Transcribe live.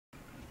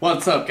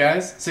What's up,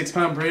 guys? 6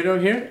 Pound Burrito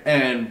here,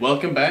 and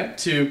welcome back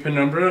to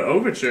Penumbra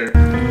Overture.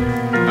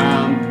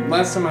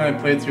 Last time I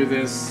played through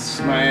this,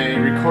 my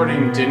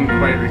recording didn't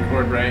quite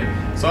record right,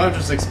 so I'll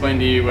just explain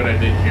to you what I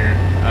did here.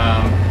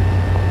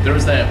 There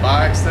was that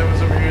box that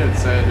was over here that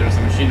said there was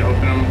a machine to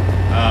open them.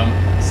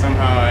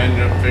 Somehow I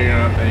ended up figuring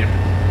out that you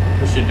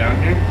push it down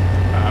here.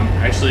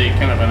 Actually,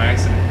 kind of an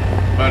accident.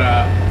 But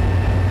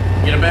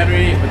get a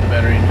battery, put the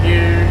battery in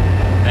here,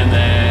 and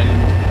then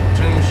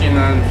turn the machine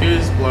on, the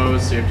fuse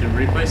blows, so you have to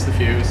replace the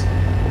fuse,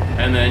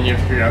 and then you have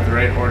to figure out the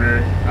right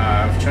order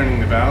of turning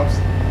the valves,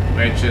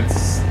 which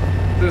it's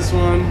this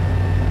one,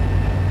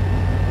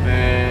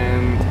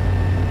 then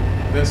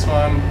this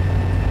one,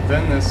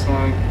 then this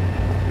one,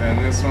 then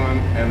this one,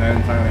 and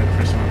then finally the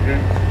first one up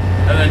here.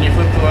 And then you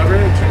flip the lever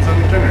and it turns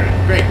on the generator.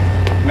 Great!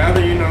 Now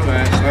that you know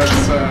that,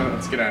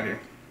 let's get out of here.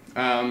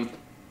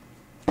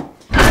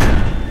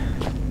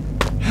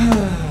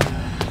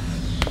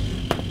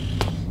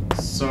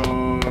 So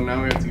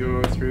now we have to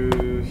go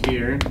through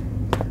here.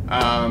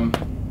 I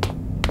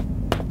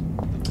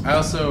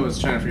also was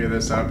trying to figure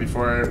this out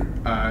before.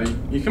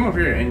 You come up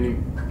here and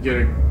you get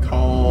a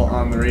call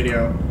on the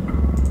radio.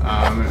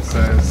 And it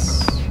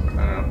says,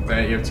 I don't know,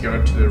 that you have to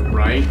go to the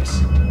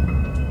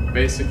right,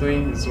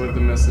 basically, is what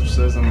the message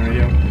says on the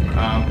radio.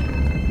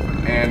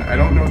 And I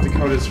don't know what the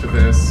code is for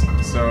this,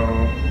 so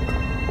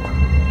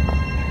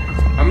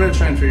I'm going to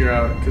try and figure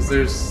out, because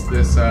there's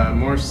this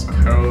Morse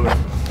code.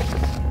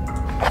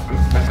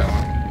 Oops, not that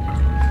one.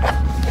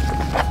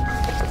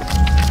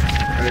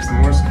 There's the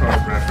Morse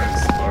code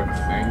reference book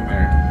thing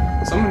there.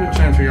 So I'm going to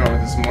try and figure out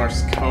what this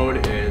Morse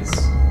code is.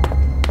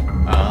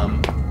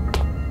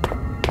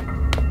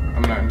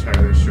 I'm not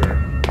entirely sure.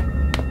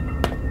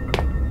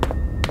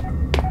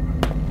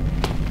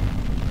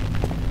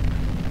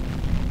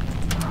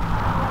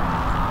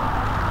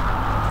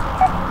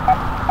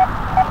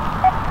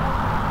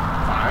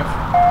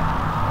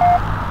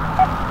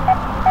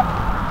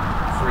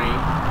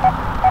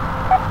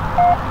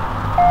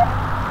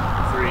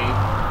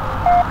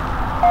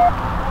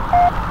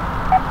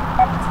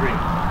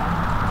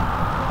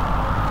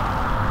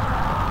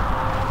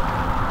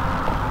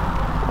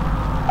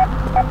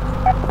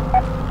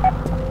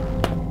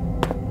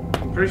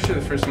 I'm pretty sure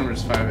the first number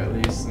is 5 at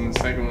least, and the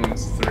second one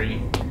is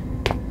 3.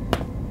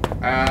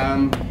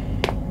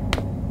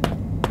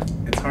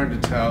 It's hard to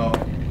tell.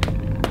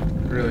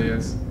 It really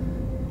is.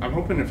 I'm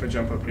hoping if I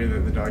jump up here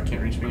that the dog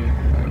can't reach me.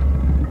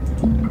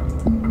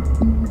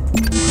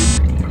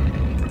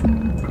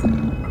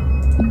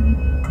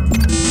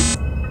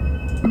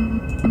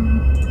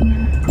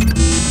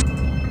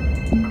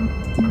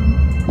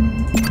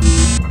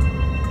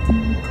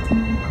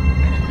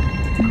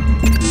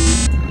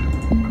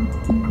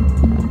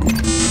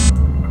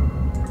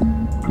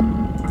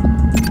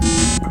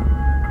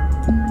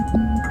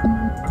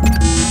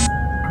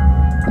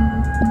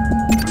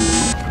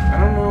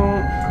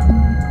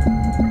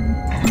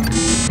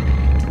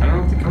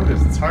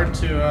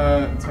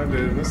 It's hard to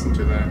listen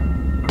to that.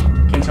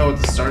 Can't tell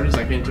what the start is,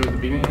 I can't tell what the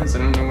beginning is, I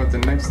don't know what the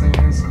next thing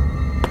is.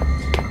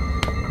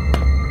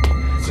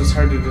 It's just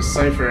hard to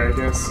decipher, I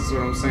guess, is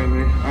what I'm saying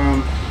here.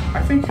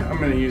 I think I'm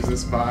going to use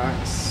this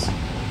box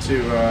to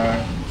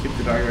keep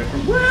the dog away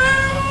from—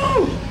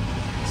 Woo!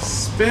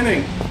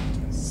 Spinning!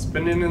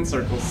 Spinning in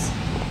circles.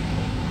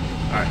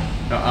 Alright,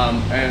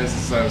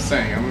 as I was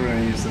saying, I'm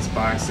going to use this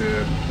box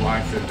to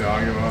block the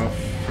dog off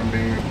from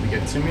being able to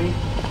get to me.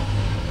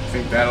 I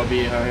think that'll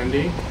be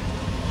handy.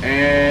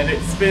 And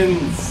it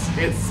spins,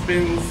 it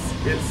spins,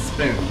 it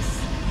spins.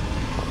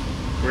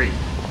 Great.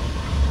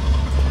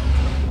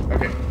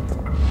 Okay.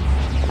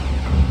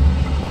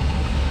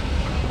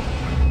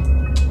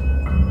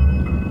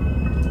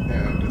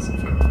 Yeah, that doesn't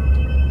fit.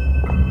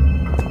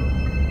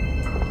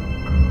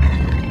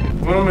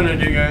 What I'm gonna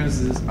do,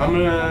 guys, is I'm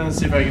gonna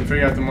see if I can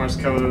figure out the Morse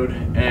code,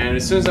 and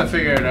as soon as I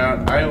figure it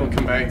out, I will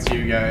come back to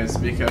you guys,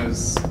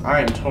 because I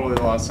am totally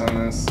lost on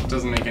this. It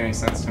doesn't make any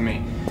sense to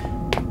me.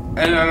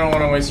 And I don't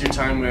want to waste your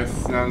time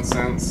with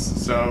nonsense,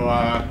 so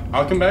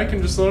I'll come back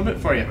in just a little bit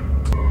for you.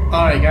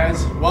 Alright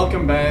guys,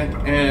 welcome back,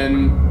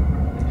 and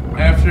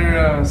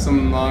after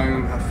some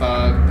long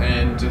thought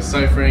and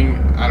deciphering,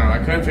 I don't know, I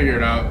couldn't figure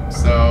it out,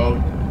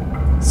 so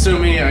sue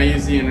me, I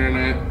use the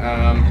internet,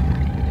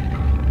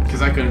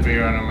 because I couldn't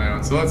figure it out on my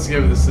own. So let's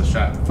give this a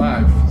shot.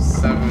 5,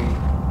 7,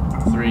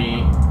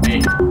 3,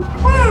 8.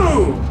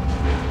 Woo!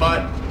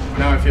 But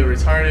now I feel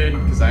retarded,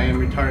 because I am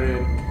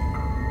retarded.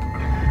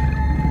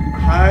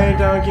 Hi,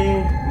 doggy.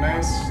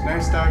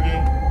 Nice doggy.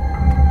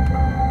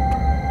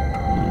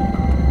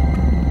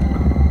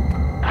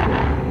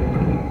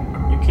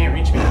 You can't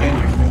reach me, can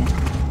you?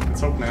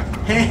 Let's hope not.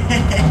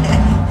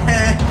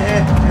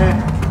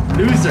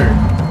 Loser.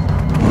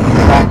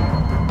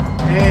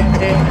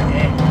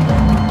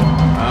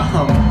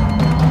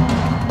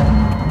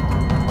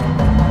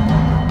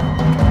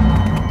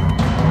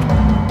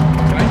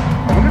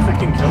 I wonder if I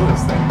can kill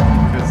this thing,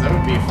 because that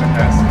would be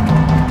fantastic.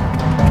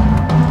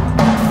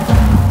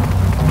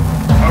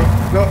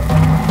 No. No.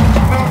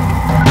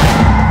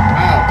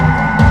 Ow.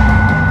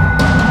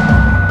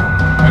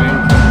 I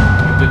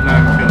did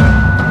not kill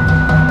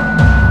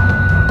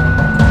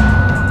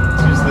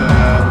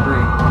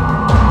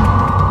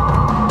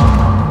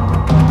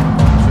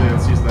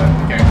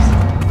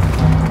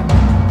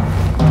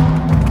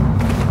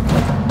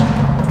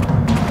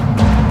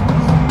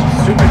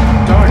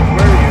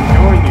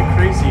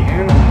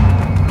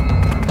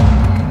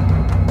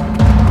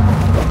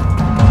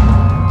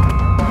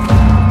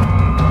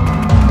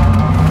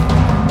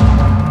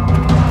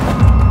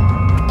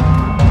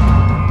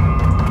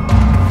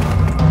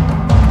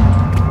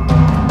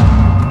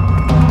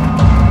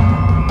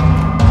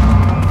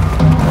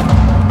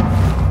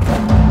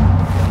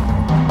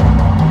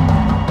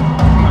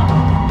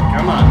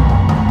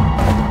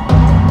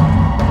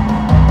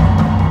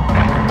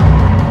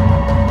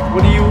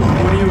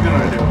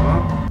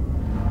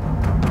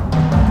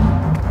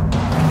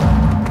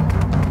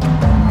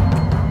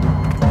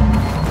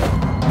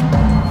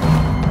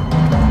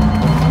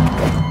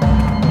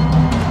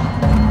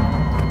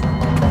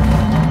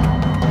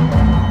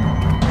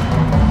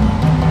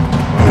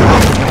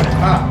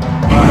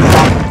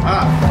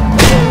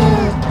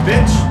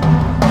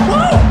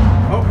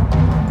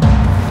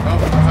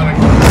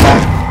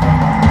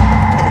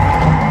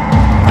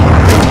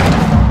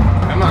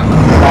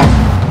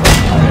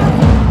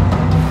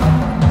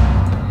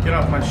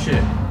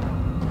shit.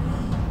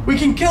 We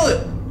can kill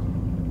it!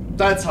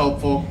 That's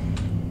helpful.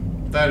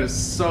 That is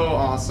so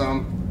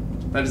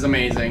awesome. That is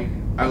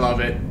amazing. I love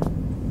it.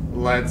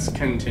 Let's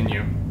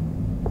continue.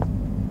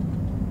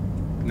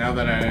 Now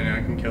that I know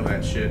I can kill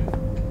that shit.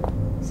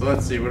 So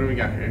let's see, what do we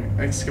got here?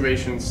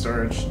 Excavation,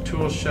 storage,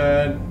 tool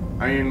shed,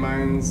 iron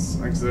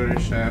mines,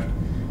 auxiliary shaft.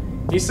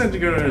 You said to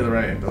go to the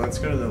right, but let's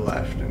go to the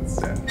left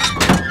instead.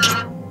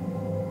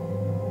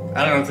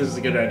 I don't know if this is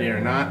a good idea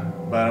or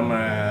not, but I'm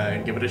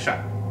gonna give it a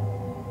shot.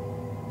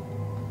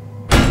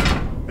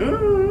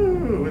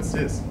 Ooh, what's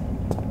this?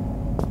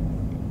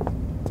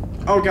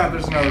 Oh god,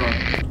 there's another one.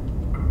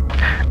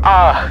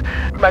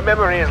 My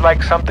memory is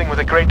like something with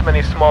a great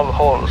many small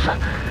holes.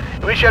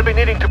 We shall be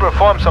needing to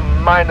perform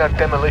some minor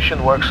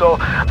demolition work so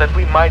that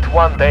we might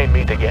one day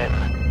meet again.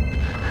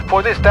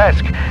 For this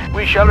task,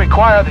 we shall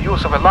require the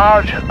use of a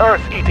large,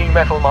 earth-eating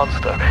metal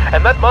monster,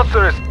 and that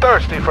monster is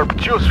thirsty for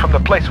juice from the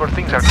place where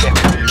things are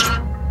kept.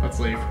 Let's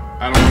leave.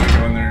 I don't want to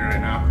go in there right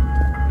now.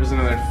 There's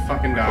another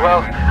fucking dog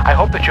Well, in there. I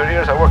hope that your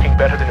ears are working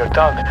better than your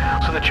tongue,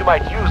 so that you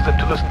might use them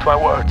to listen to my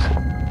words.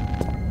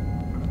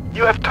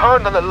 You have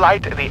turned on the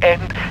light at the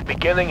end,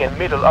 beginning and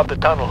middle of the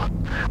tunnel,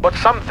 but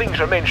some things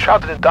remain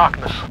shrouded in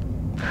darkness.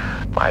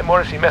 My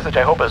Morrissey message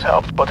I hope has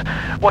helped, but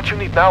what you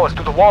need now is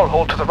to the wall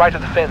hole to the right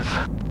of the fence.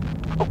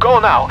 Oh, go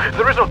now,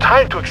 there is no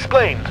time to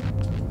explain.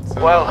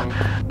 Well,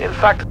 in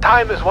fact,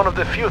 time is one of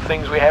the few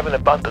things we have in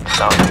abundance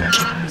down here.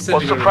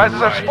 But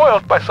surprises are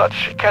spoiled by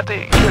such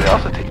catty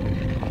curiosity.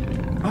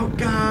 Oh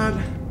god!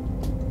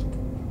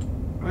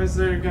 Why is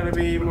there gonna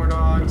be more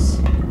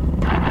dogs?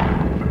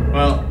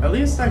 Well, at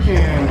least I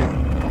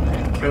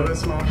can kill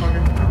this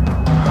motherfucker.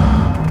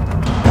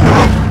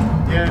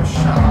 Yeah,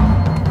 shut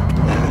up.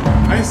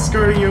 I ain't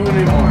scared of you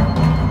anymore.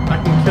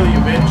 I can kill you,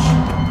 bitch.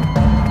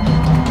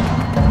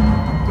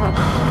 Come on.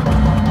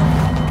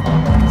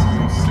 This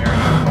isn't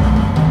staring at me.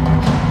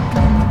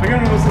 I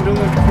gotta know wasn't doing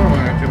that before when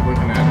I kept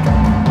looking at it.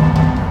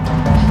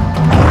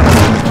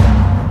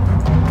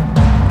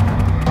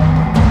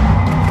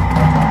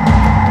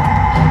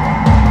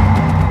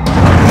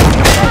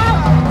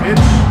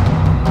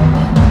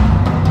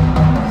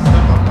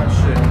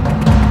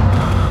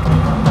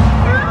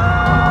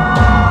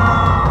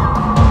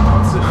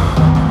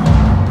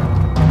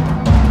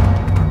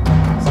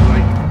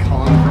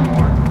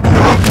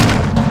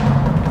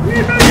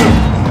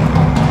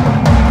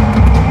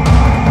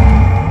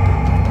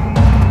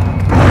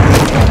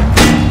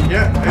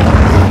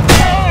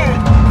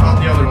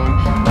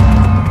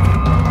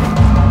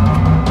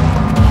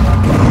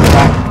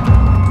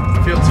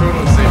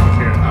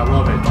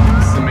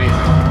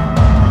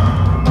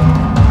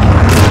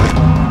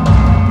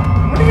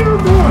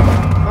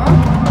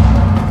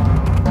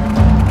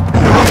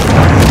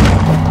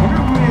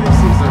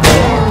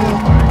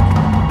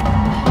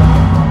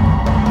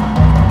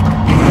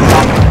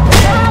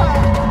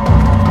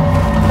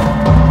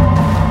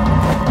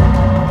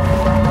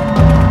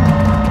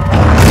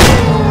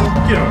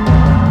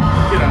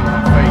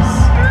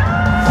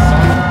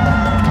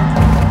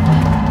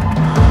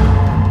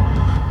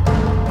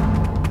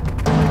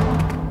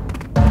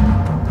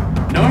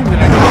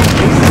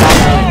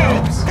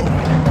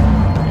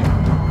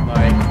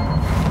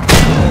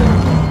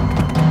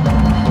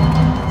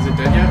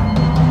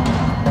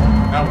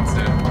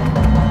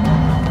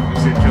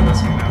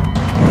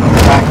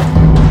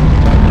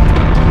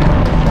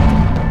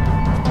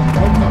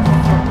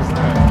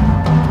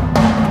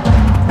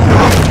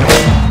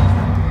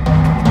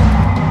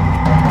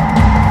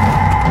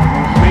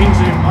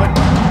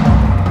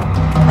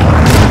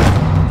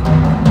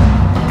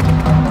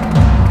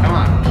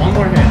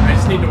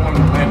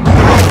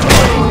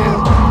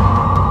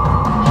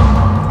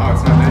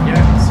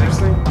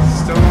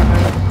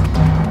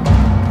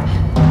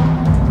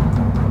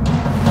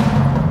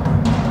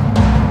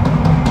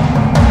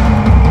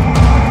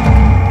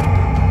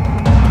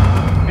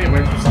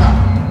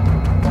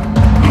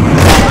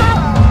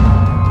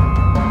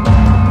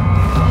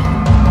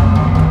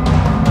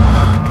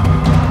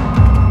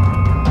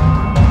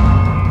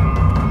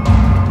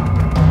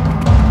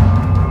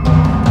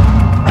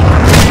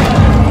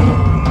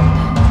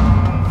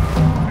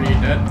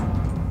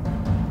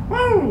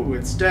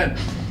 Dead.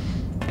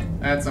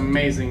 That's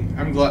amazing.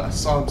 I'm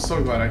so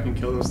glad I can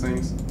kill those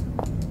things.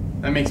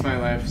 That makes my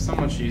life so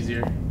much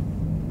easier.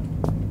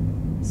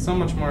 So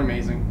much more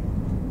amazing.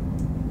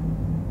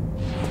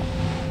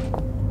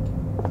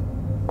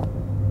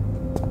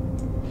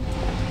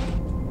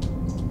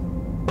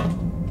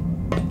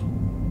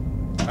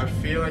 I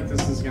feel like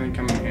this is gonna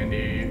come in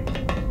handy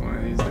one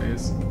of these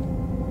days.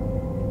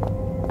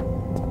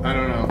 I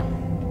don't know.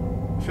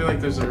 I feel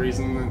like there's a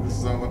reason that this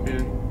is all up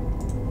here.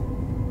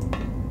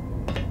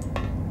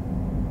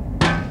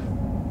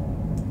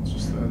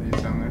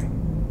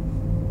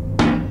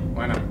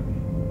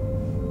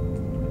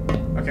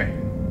 Okay.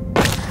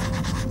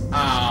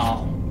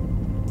 Ow.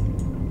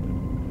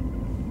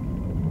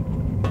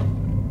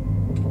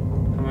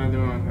 How am I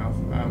doing on health?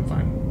 I'm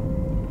fine.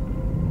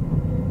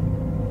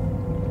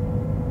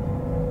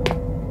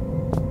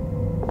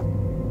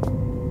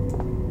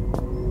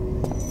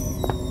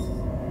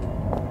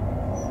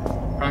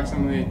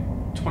 approximately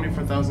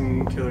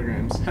 24,000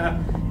 kilograms.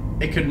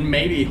 It could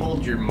maybe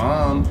hold your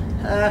mom.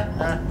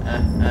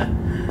 I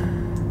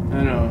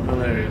know,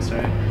 hilarious,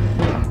 right?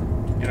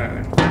 Get out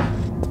of there.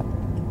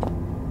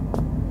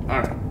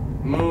 Alright,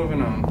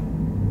 moving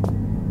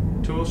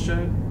on. Tool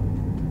shed.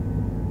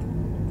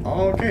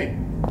 Okay,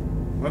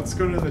 let's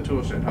go to the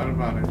tool shed. How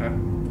about it, huh?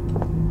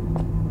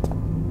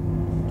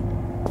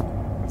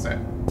 What's that?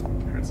 I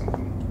heard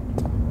something.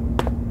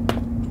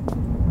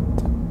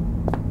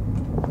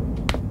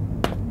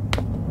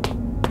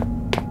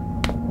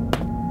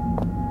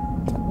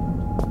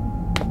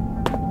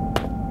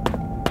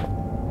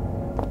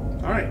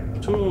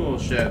 Tool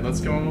shed. Let's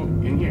go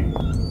in here.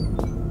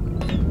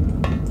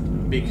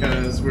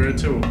 Because we're a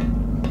tool.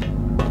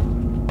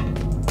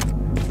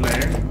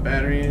 Flare,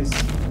 batteries,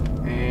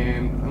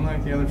 and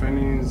unlike the other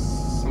findings,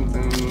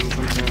 something.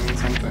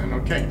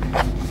 Okay.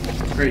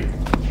 Great.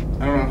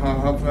 I don't know how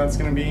helpful that's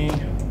gonna be,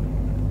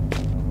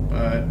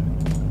 but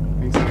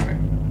thanks anyway.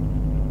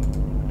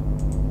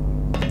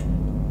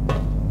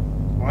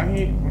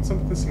 Why? What's up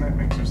with the cement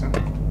mixer sound?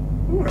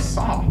 Ooh, a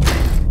saw.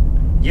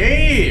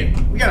 Yay!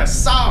 We got a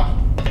saw!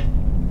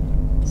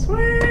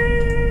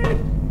 Sweet!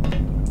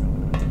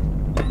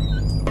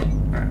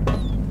 Alright.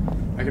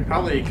 I could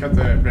probably cut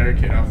the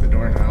barricade off the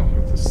door now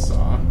with the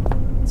saw.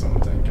 That's what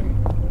I'm thinking.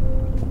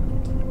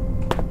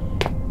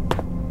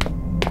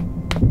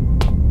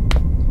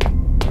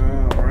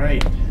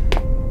 Alright.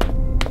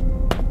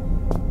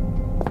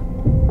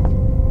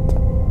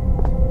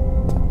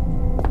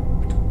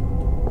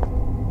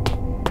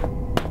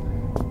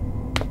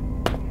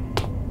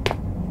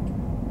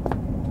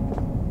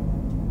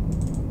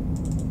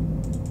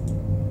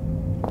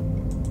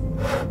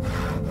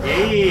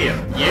 Yeah!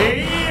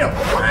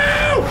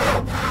 Wow!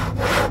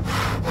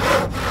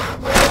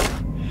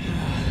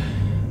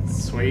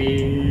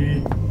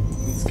 Sweet.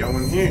 Let's go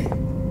in here.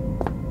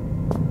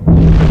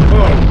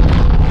 Whoa!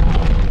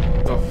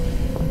 The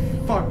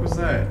fuck was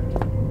that?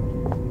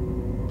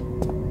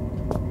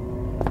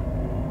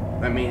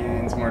 That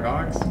means more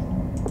dogs?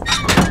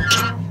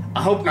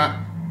 I hope not.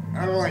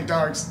 I don't like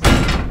dogs.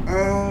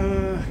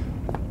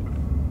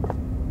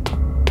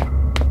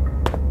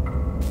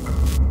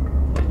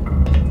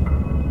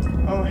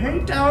 Oh, hey,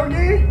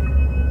 doggy!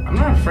 I'm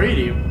not afraid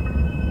of you.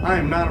 I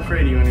am not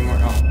afraid of you anymore.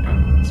 Oh,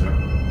 sorry.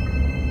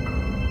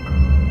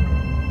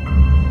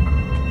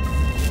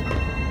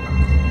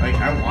 Like,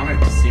 I want it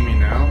to see me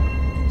now,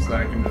 so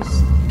that I can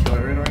just kill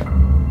it right away.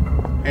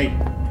 Hey,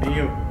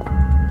 you.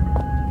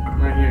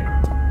 I'm right here.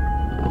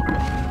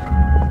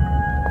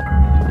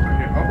 Right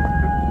here. Oh.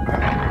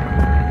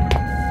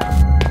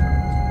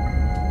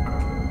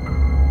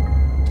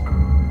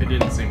 It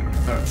didn't see me. I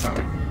thought it saw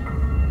me.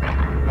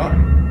 Oh.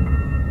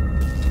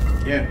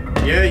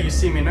 Yeah, you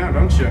see me now,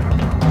 don't you?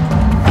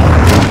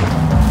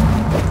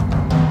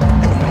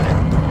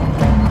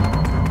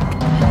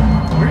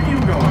 Where are you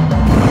going?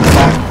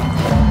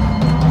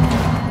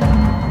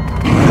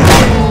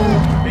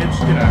 Bitch,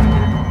 get out of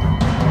here.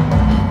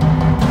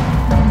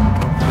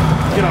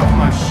 Get off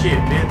my shit,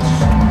 bitch.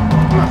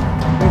 Come on,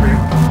 over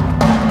here.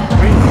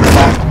 Wait.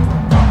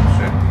 Oh,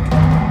 shit.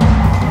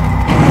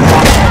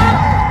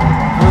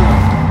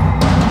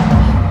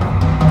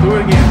 Do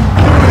it again.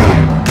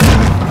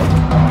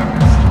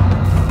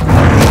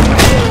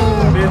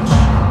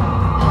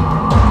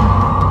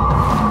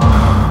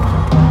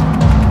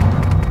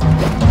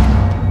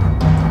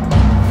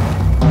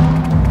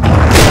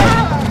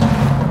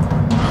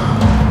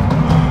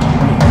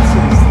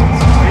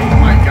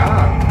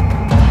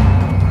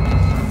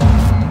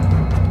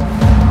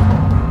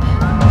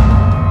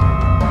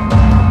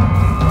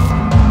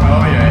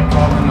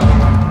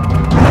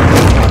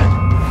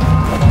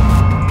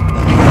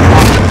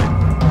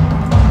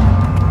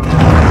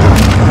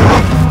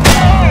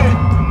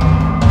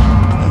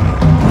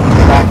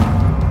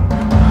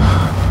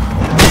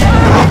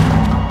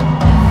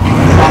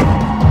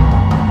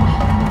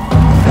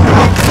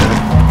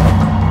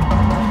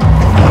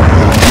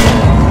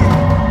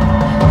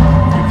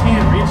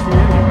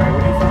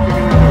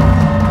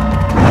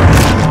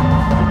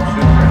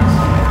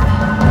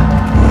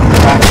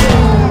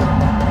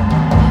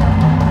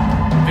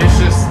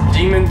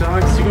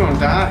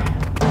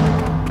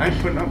 I ain't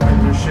putting up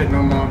with this shit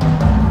no more.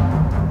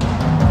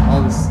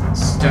 All this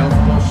stealth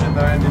bullshit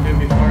that I had to do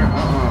before.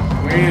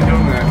 We ain't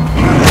doing that.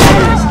 I'm not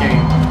playing this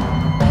game.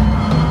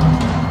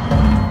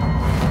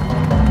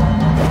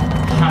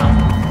 Ha!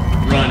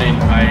 Run and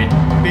hide.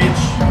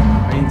 Bitch, I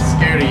ain't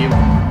scared of you.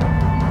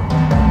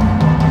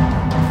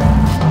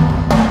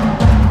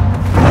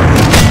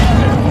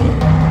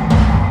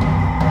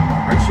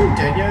 Aren't you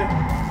dead yet?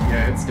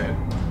 Yeah, it's dead.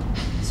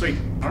 Sweet.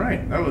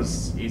 Alright, that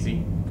was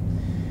easy.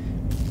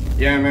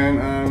 Yeah, man,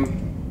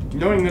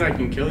 knowing that I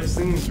can kill these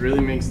things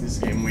really makes this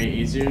game way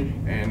easier,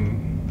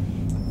 and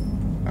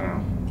I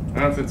don't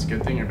know if it's a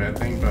good thing or bad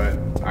thing, but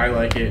I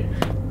like it.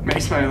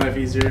 Makes my life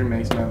easier,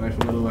 makes my life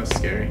a little less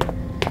scary.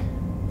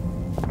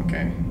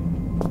 Okay.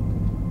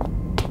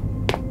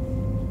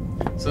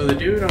 So the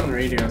dude on the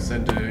radio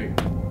said to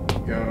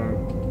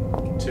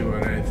go to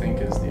what I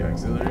think is the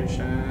auxiliary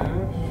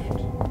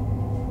shaft.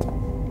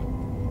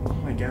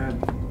 god.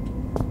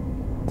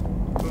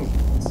 Oh,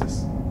 what's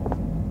this?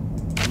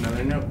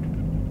 Another note.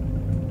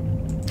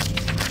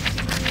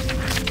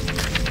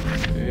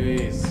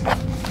 Jeez.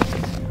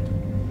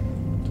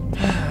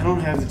 I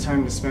don't have the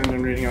time to spend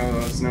on reading all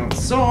those notes,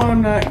 so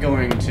I'm not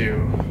going to.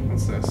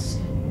 What's this?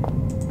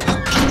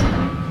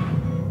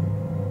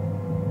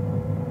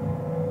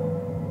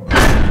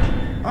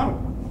 Oh!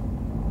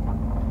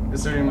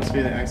 This area must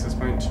be the access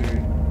point to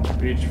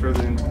reach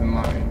further into the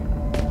mine.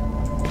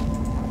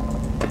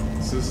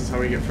 So this is how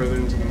we get further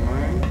into the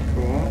mine.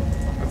 Cool.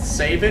 Let's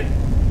save it.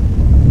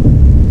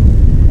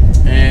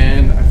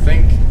 And I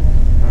think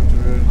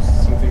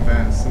afterwards, something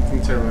fast,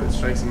 something terrible. It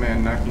strikes a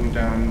man, knocking him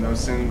down. And those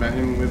standing by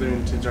him wither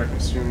into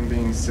darkness, human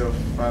beings still.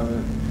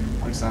 Father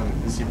looks on.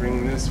 Is he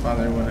bringing this?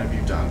 Father, what have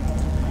you done?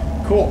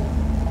 Cool.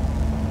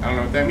 I don't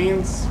know what that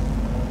means.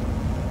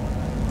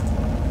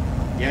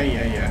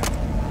 Yeah.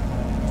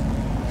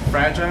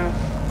 Fragile?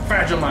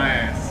 Fragile my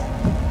ass.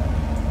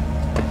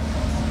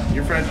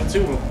 You're fragile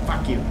too? Well,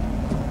 fuck you.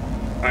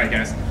 Alright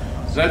guys,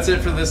 so that's it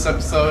for this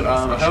episode.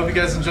 I hope you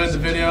guys enjoyed the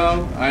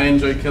video. I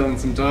enjoyed killing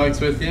some dogs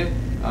with you.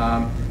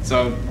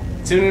 So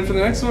tune in for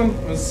the next one.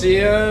 We'll see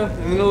you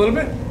in a little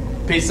bit.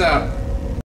 Peace out.